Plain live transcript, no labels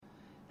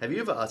Have you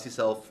ever asked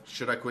yourself,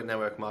 should I quit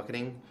network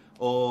marketing?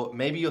 Or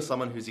maybe you're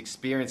someone who's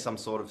experienced some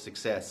sort of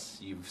success.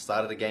 You've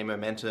started to gain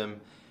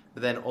momentum,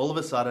 but then all of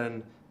a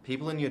sudden,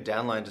 people in your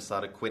downline just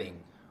started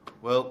quitting.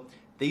 Well,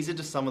 these are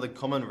just some of the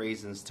common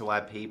reasons to why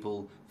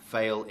people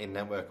fail in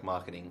network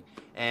marketing.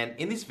 And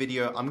in this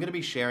video, I'm going to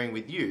be sharing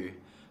with you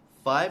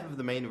 5 of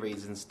the main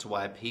reasons to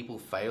why people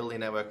fail in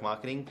network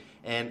marketing.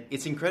 And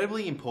it's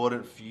incredibly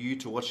important for you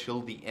to watch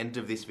till the end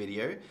of this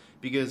video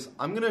because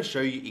I'm going to show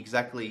you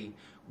exactly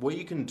what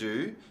you can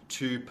do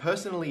to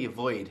personally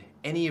avoid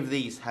any of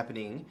these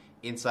happening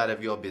inside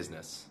of your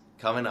business.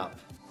 Coming up.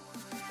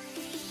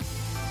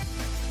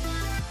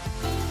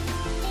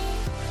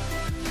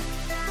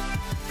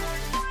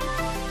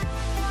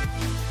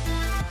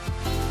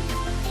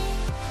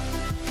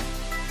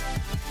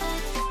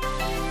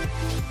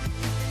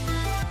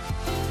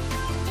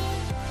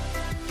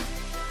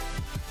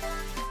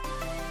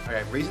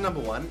 Okay, reason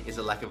number 1 is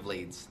a lack of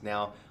leads.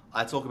 Now,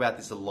 I talk about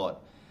this a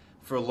lot.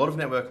 For a lot of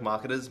network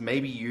marketers,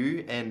 maybe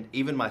you and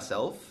even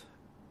myself,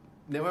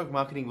 network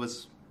marketing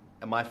was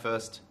my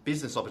first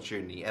business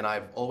opportunity, and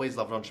I've always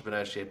loved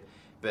entrepreneurship,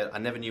 but I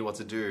never knew what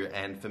to do,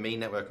 and for me,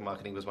 network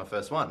marketing was my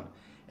first one.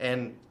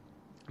 And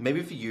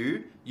maybe for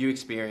you, you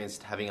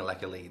experienced having a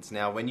lack of leads.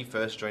 Now, when you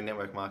first joined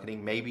network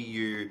marketing, maybe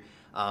you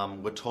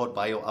were taught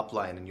by your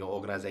upline and your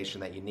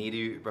organization that you need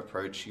to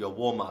approach your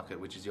warm market,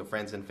 which is your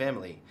friends and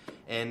family.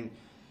 And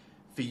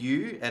for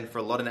you and for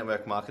a lot of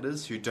network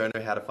marketers who don't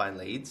know how to find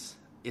leads,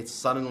 it's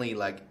suddenly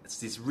like, it's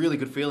this really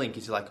good feeling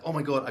because you're like, oh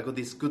my God, I got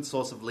this good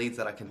source of leads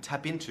that I can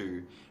tap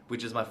into,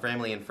 which is my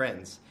family and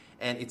friends.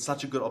 And it's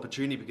such a good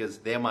opportunity because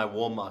they're my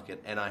warm market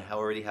and I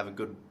already have a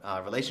good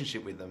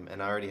relationship with them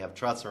and I already have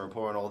trust and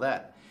rapport and all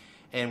that.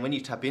 And when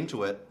you tap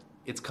into it,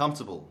 it's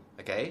comfortable,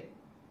 okay?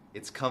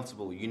 It's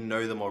comfortable, you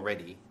know them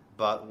already.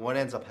 But what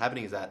ends up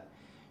happening is that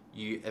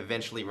you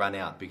eventually run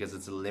out because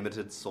it's a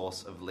limited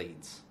source of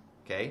leads,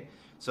 okay?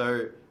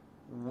 So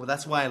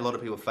that's why a lot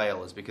of people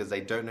fail, is because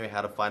they don't know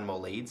how to find more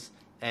leads.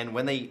 And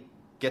when they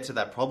get to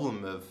that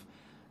problem of,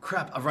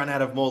 crap, I've run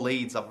out of more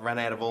leads, I've run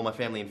out of all my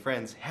family and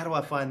friends, how do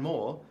I find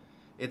more?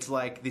 It's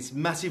like this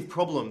massive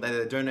problem that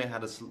they don't know how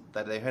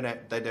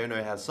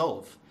to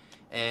solve.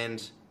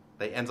 And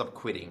they end up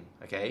quitting,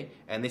 okay?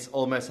 And this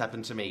almost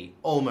happened to me,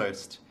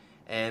 almost.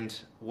 And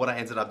what I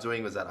ended up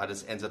doing was that I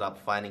just ended up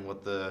finding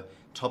what the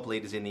top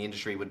leaders in the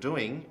industry were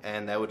doing,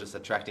 and they were just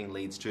attracting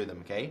leads to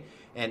them, okay?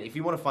 And if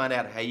you want to find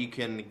out how you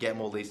can get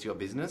more leads to your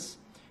business,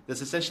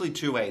 there's essentially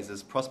 2 ways.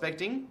 There's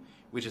prospecting,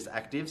 which is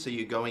active, so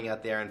you're going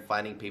out there and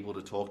finding people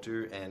to talk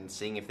to and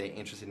seeing if they're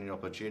interested in an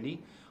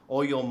opportunity,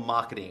 or your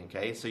marketing,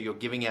 okay? So you're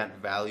giving out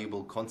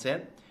valuable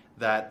content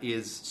that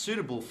is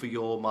suitable for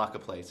your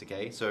marketplace,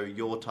 okay? So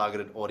your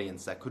targeted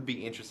audience that could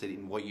be interested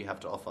in what you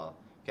have to offer,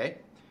 okay?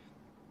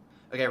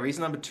 Okay,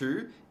 reason number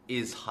 2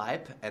 is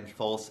hype and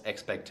false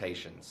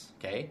expectations,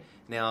 okay?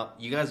 Now,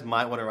 you guys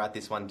might want to write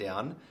this one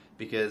down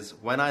because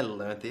when I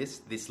learned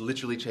this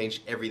literally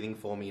changed everything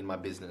for me in my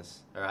business,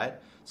 all right?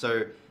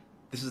 So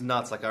this is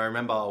nuts. Like, I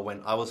remember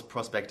when I was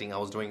prospecting, I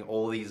was doing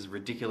all these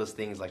ridiculous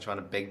things like trying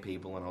to beg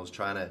people and I was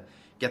trying to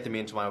get them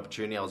into my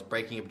opportunity. I was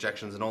breaking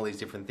objections and all these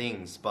different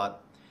things,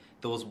 but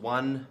there was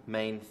one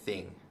main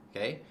thing,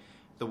 okay?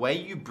 The way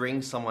you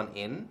bring someone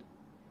in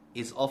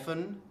is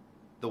often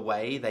the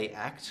way they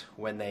act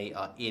when they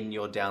are in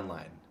your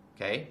downline,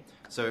 okay?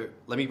 So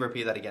let me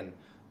repeat that again.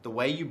 The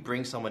way you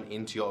bring someone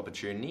into your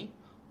opportunity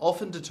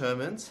often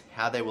determines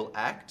how they will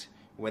act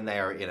when they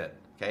are in it,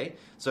 okay?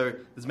 So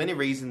there's many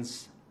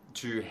reasons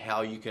to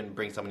how you can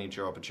bring someone into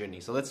your opportunity.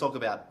 So let's talk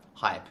about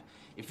hype.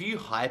 If you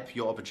hype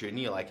your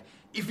opportunity, you're like,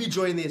 if you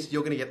join this,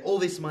 you're gonna get all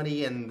this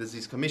money and there's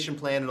this commission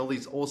plan and all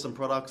these awesome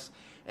products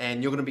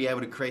and you're gonna be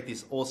able to create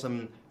this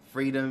awesome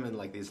freedom and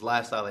like this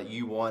lifestyle that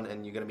you want,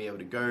 and you're going to be able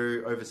to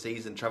go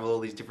overseas and travel all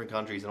these different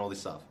countries and all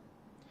this stuff.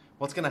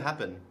 What's going to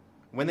happen?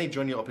 When they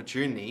join your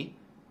opportunity,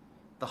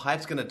 the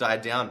hype's going to die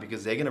down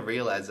because they're going to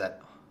realize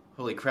that,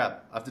 holy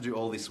crap, I have to do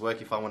all this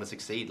work if I want to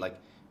succeed. Like,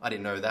 I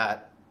didn't know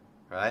that,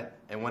 right?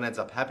 And what ends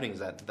up happening is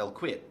that they'll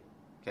quit,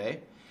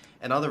 okay?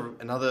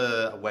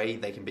 Another way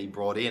they can be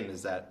brought in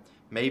is that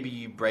maybe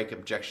you break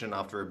objection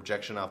after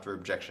objection after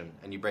objection,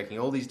 and you're breaking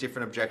all these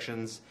different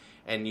objections,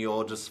 and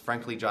you're just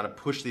frankly trying to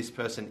push this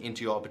person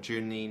into your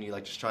opportunity, and you're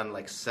like just trying to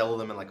like sell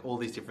them and like all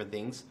these different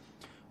things.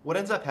 What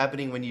ends up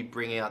happening when you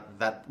bring in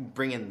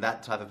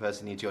that type of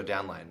person into your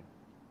downline?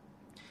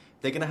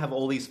 They're going to have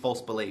all these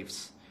false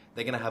beliefs.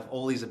 They're going to have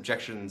all these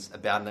objections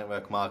about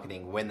network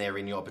marketing when they're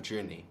in your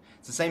opportunity.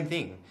 It's the same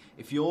thing.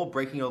 If you're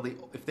breaking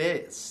if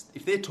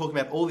they're talking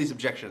about all these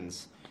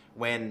objections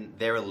when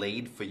they're a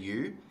lead for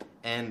you,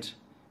 and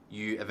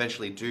you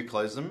eventually do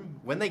close them,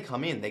 when they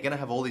come in, they're going to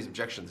have all these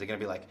objections. They're going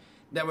to be like,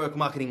 network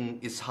marketing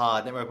is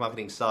hard, network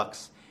marketing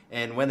sucks.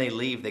 And when they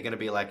leave, they're going to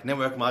be like,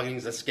 network marketing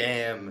is a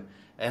scam,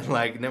 and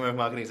like network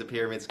marketing is a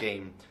pyramid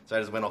scheme. So I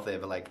just went off there,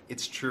 but like,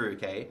 it's true,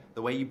 okay?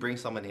 The way you bring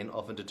someone in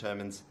often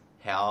determines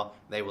how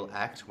they will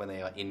act when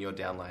they are in your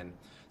downline.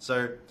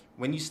 So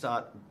when you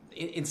start,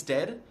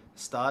 instead,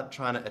 start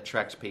trying to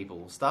attract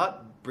people. Start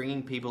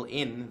bringing people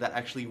in that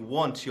actually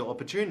want your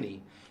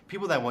opportunity.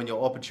 People that want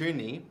your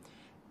opportunity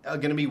are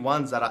going to be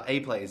ones that are A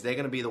players. They're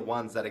going to be the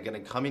ones that are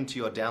going to come into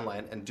your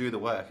downline and do the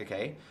work,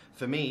 okay?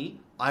 For me,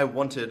 I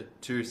wanted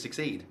to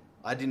succeed.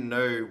 I didn't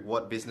know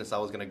what business I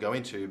was going to go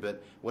into,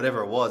 but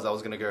whatever it was, I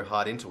was going to go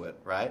hard into it,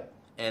 right?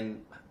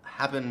 And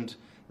happened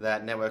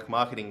that network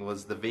marketing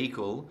was the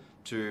vehicle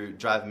to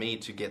drive me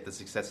to get the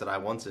success that I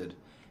wanted.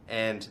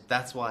 And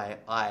that's why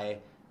I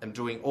am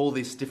doing all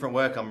this different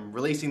work. I'm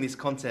releasing this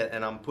content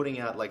and I'm putting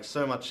out like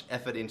so much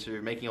effort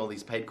into making all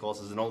these paid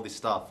courses and all this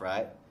stuff,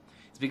 right?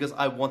 It's because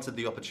I wanted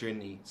the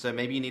opportunity. So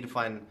maybe you need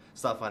to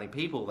start finding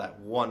people that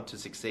want to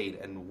succeed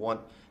and want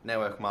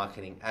network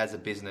marketing as a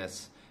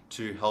business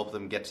to help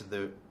them get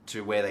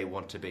to where they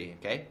want to be,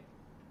 okay?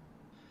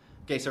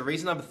 Okay, so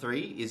reason number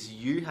 3 is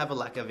you have a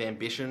lack of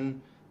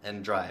ambition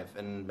and drive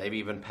and maybe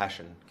even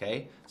passion,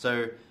 okay?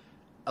 So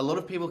a lot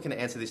of people can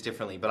answer this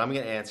differently, but I'm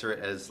going to answer it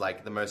as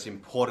like the most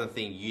important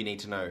thing you need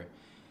to know.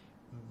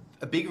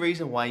 A big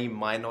reason why you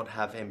might not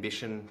have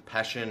ambition,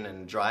 passion,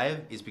 and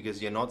drive is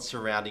because you're not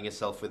surrounding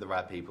yourself with the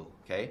right people,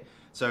 okay?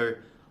 So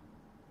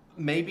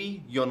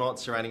maybe you're not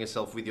surrounding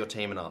yourself with your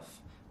team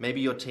enough. Maybe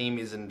your team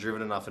isn't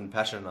driven enough and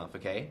passionate enough,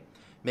 okay?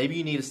 Maybe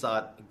you need to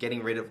start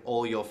getting rid of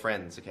all your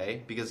friends,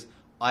 okay? Because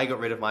I got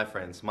rid of my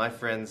friends. My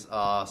friends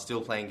are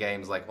still playing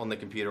games like on the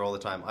computer all the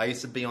time. I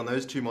used to be on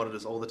those 2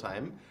 monitors all the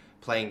time,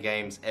 playing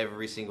games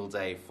every single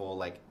day for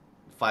like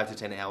 5 to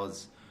 10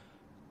 hours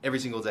every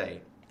single day.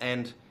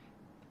 And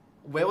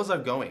where was I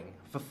going?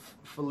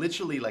 For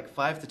literally like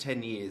 5 to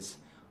 10 years,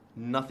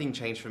 nothing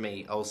changed for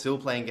me. I was still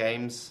playing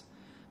games.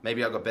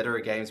 Maybe I got better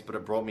at games, but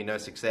it brought me no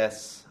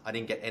success. I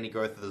didn't get any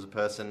growth as a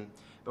person.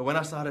 But when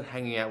I started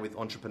hanging out with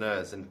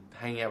entrepreneurs and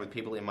hanging out with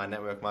people in my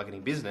network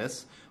marketing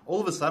business,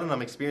 all of a sudden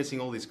I'm experiencing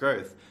all this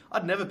growth.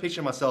 I'd never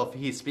picture myself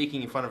here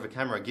speaking in front of a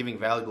camera, giving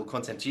valuable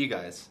content to you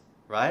guys,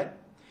 right?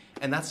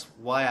 And that's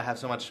why I have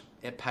so much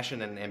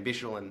passion and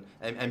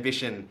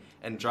ambition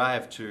and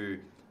drive to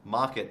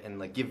market and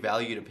like give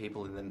value to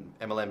people in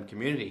the MLM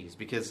communities,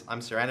 because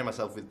I'm surrounding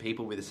myself with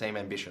people with the same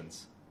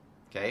ambitions.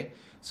 Okay,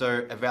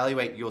 so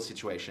evaluate your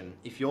situation.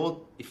 If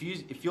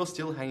you're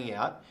still hanging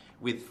out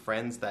with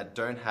friends that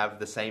don't have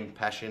the same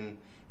passion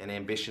and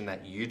ambition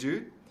that you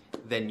do,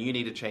 then you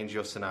need to change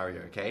your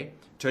scenario. Okay,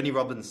 Tony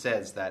Robbins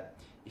says that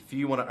if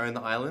you want to own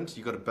the island,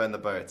 you got to burn the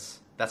boats.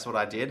 That's what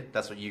I did.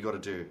 That's what you got to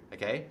do.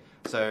 Okay,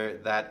 so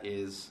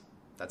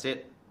that's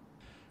it.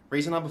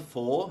 Reason number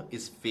 4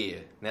 is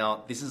fear.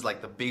 Now, this is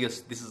like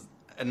this is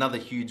another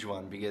huge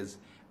one, because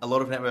a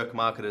lot of network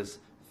marketers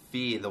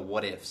fear the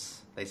what ifs.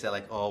 They say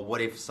like, oh, what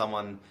if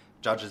someone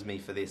judges me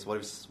for this?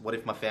 What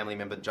if my family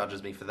member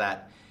judges me for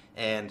that?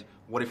 And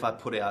what if I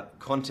put out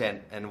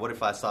content, and what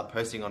if I start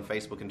posting on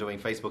Facebook and doing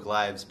Facebook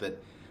Lives,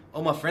 but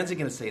all my friends are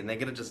going to see it and they're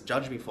going to just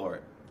judge me for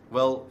it?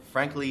 Well,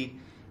 frankly,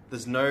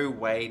 there's no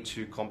way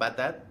to combat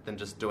that than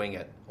just doing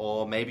it.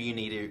 Or maybe you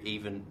need to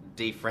even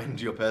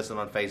defriend your person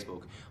on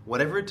Facebook.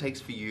 Whatever it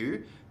takes for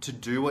you to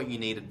do what you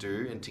need to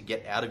do and to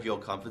get out of your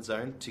comfort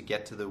zone to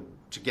get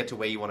to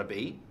where you want to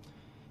be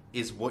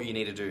is what you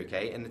need to do,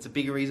 okay? And it's a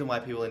big reason why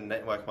people in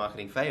network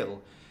marketing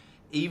fail.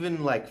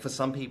 Even like for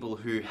some people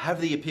who have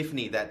the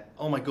epiphany that,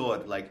 oh my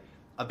God, like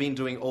I've been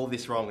doing all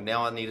this wrong.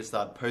 Now I need to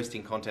start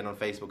posting content on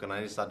Facebook and I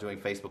need to start doing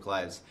Facebook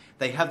Lives.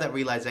 They have that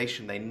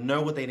realization. They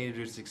know what they need to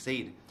do to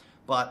succeed.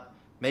 But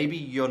maybe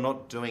you're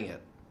not doing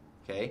it,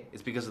 okay?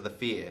 It's because of the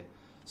fear.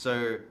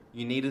 So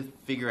you need to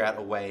figure out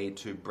a way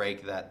to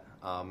break that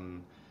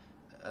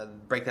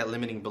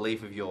limiting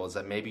belief of yours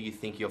that maybe you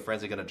think your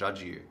friends are going to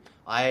judge you.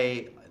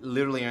 I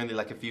literally only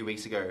like a few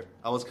weeks ago,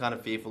 I was kind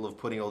of fearful of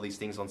putting all these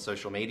things on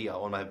social media,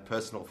 on my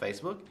personal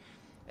Facebook.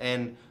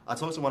 And I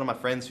talked to one of my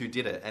friends who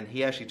did it, and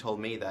he actually told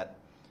me that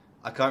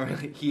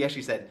he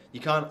actually said, I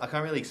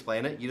can't really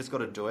explain it. You just got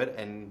to do it,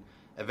 and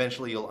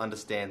eventually you'll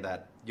understand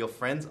that your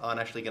friends aren't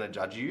actually going to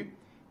judge you.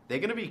 They're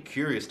going to be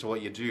curious to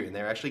what you do, and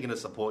they're actually going to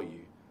support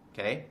you,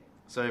 okay?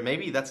 So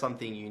maybe that's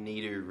something you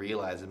need to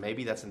realize, and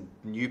maybe that's a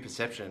new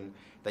perception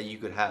that you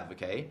could have,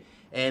 okay?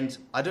 And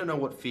I don't know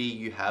what fear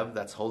you have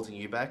that's holding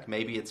you back.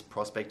 Maybe it's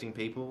prospecting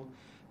people.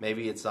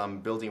 Maybe it's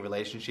building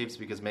relationships,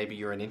 because maybe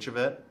you're an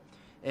introvert.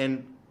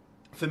 And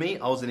for me,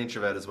 I was an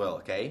introvert as well,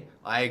 okay?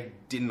 I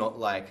did not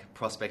like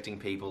prospecting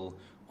people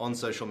on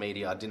social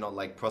media. I did not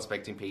like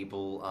prospecting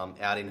people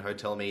out in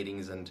hotel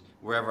meetings and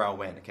wherever I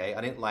went, okay?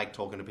 I didn't like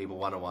talking to people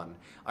one-on-one.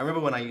 I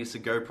remember when I used to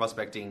go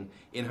prospecting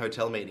in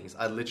hotel meetings,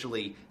 I'd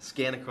literally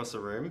scan across the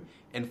room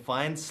and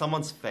find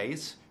someone's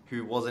face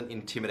who wasn't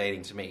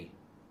intimidating to me,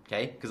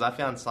 okay? Because I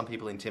found some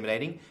people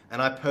intimidating,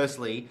 and I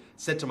personally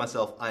said to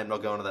myself, I am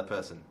not going to that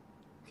person,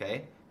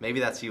 okay? Maybe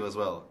that's you as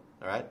well,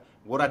 all right?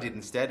 What I did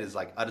instead is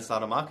I just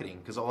started marketing,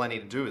 because all I need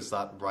to do is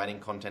start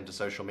writing content to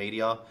social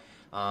media,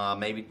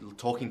 maybe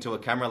talking to a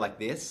camera like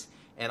this,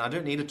 and I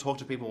don't need to talk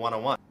to people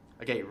one-on-one.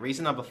 Okay,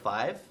 reason number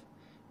 5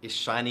 is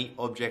shiny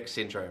object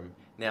syndrome.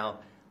 Now,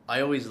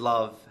 I always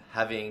love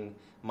having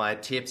my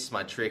tips,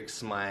 my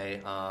tricks,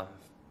 my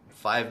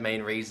 5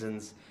 main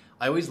reasons.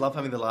 I always love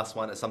having the last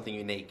one as something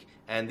unique,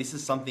 and this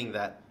is something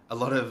that a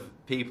lot of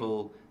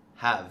people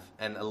have,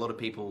 and a lot of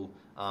people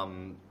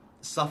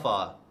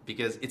suffer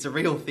because it's a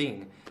real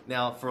thing.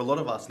 Now, for a lot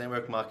of us,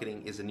 network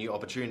marketing is a new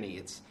opportunity.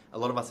 It's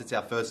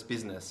our first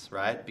business,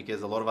 right?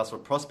 Because a lot of us were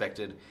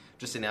prospected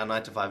just in our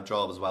 9-to-5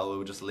 jobs while we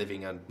were just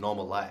living a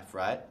normal life,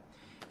 right?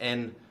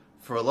 And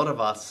for a lot of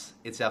us,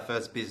 it's our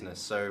first business.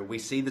 So we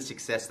see the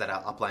success that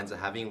our uplines are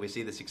having. We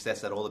see the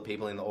success that all the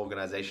people in the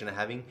organization are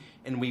having,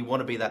 and we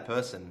want to be that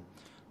person.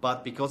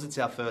 But because it's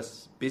our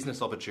first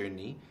business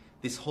opportunity,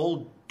 this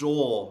whole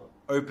door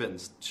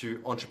opens to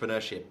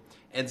entrepreneurship.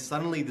 And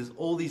suddenly there's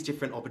all these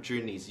different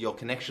opportunities. Your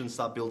connections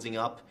start building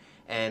up,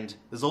 and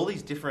there's all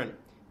these different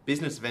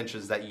business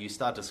ventures that you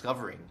start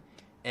discovering.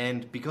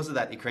 And because of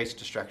that, it creates a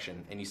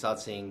distraction, and you start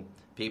seeing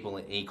people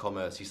in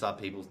e-commerce, you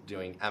start people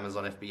doing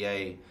Amazon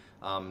FBA,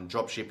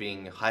 drop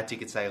shipping, high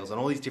ticket sales, and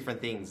all these different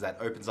things that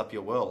opens up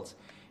your world.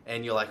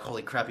 And you're like,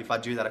 holy crap, if I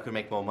do that, I could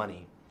make more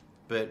money.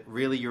 But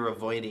really you're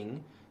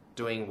avoiding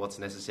doing what's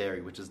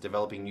necessary, which is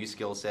developing new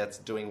skill sets,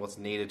 doing what's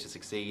needed to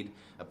succeed,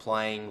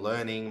 applying,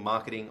 learning,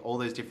 marketing, all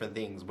those different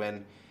things.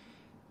 When,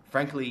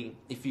 frankly,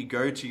 if you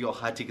go to your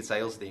high ticket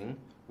sales thing,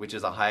 which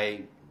is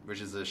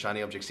a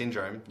shiny object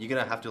syndrome, you're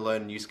gonna have to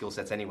learn new skill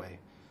sets anyway.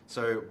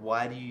 So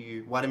why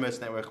do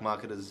most network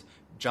marketers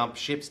jump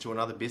ships to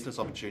another business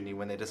opportunity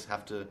when they're just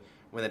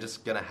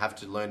gonna have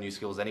to learn new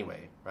skills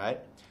anyway, right?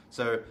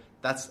 So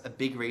that's a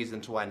big reason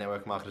to why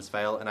network marketers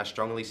fail, and I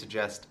strongly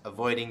suggest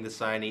avoiding the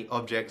shiny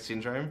object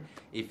syndrome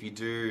if you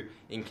do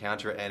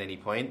encounter it at any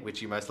point,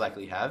 which you most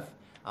likely have.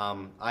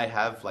 I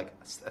have like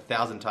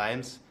 1,000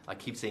 times. I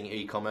keep seeing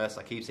e-commerce.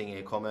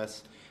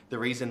 The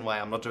reason why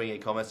I'm not doing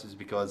e-commerce is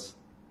because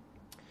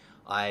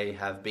I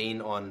have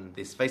been on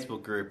this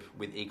Facebook group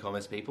with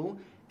e-commerce people,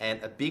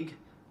 and a big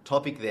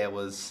topic there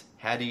was,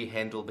 how do you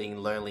handle being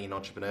lonely in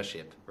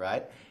entrepreneurship,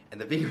 right? And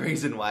the big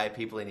reason why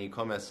people in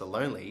e-commerce are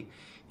lonely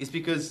is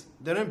because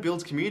they don't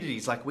build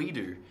communities like we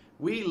do.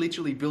 We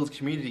literally build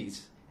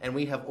communities, and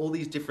we have all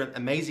these different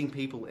amazing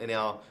people in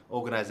our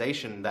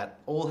organization that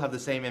all have the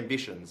same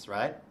ambitions,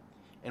 right?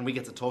 And we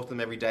get to talk to them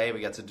every day. We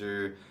get to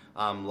do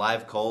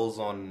live calls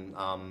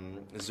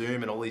on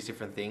Zoom and all these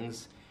different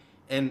things.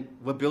 And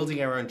we're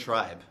building our own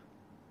tribe,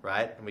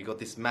 right? And we got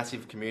this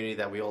massive community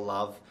that we all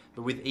love.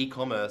 But with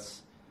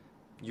e-commerce,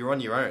 you're on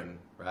your own,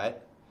 right?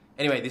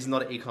 Anyway, this is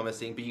not an e-commerce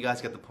thing, but you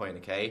guys get the point,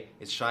 okay?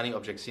 It's shiny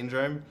object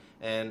syndrome,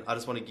 and I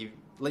just want to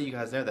let you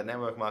guys know that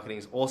network marketing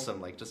is awesome.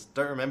 Like, just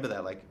don't remember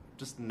that. Like,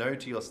 just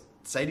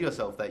say to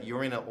yourself that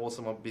you're in an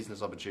awesome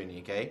business opportunity,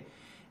 okay?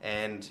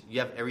 And you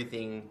have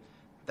everything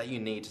that you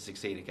need to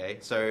succeed, okay?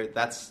 So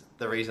that's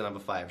the reason number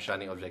 5,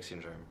 shiny object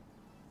syndrome.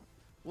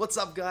 What's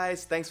up,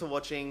 guys? Thanks for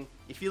watching.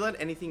 If you learned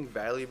anything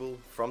valuable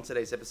from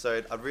today's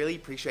episode, I'd really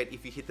appreciate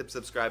if you hit the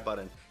subscribe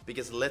button,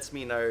 because it lets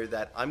me know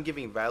that I'm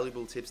giving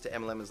valuable tips to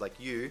MLMers like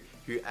you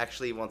who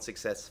actually want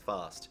success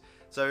fast.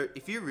 So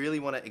if you really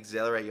want to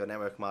accelerate your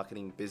network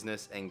marketing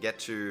business and get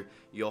to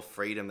your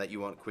freedom that you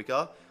want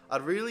quicker,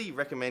 I'd really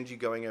recommend you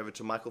going over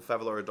to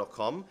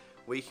michaelfavaloro.com,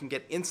 where you can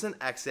get instant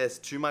access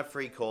to my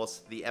free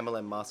course, the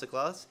MLM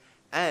Masterclass,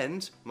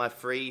 and my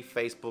free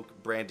Facebook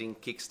branding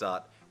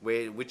kickstart,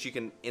 which you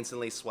can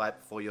instantly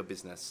swipe for your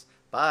business.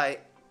 Bye.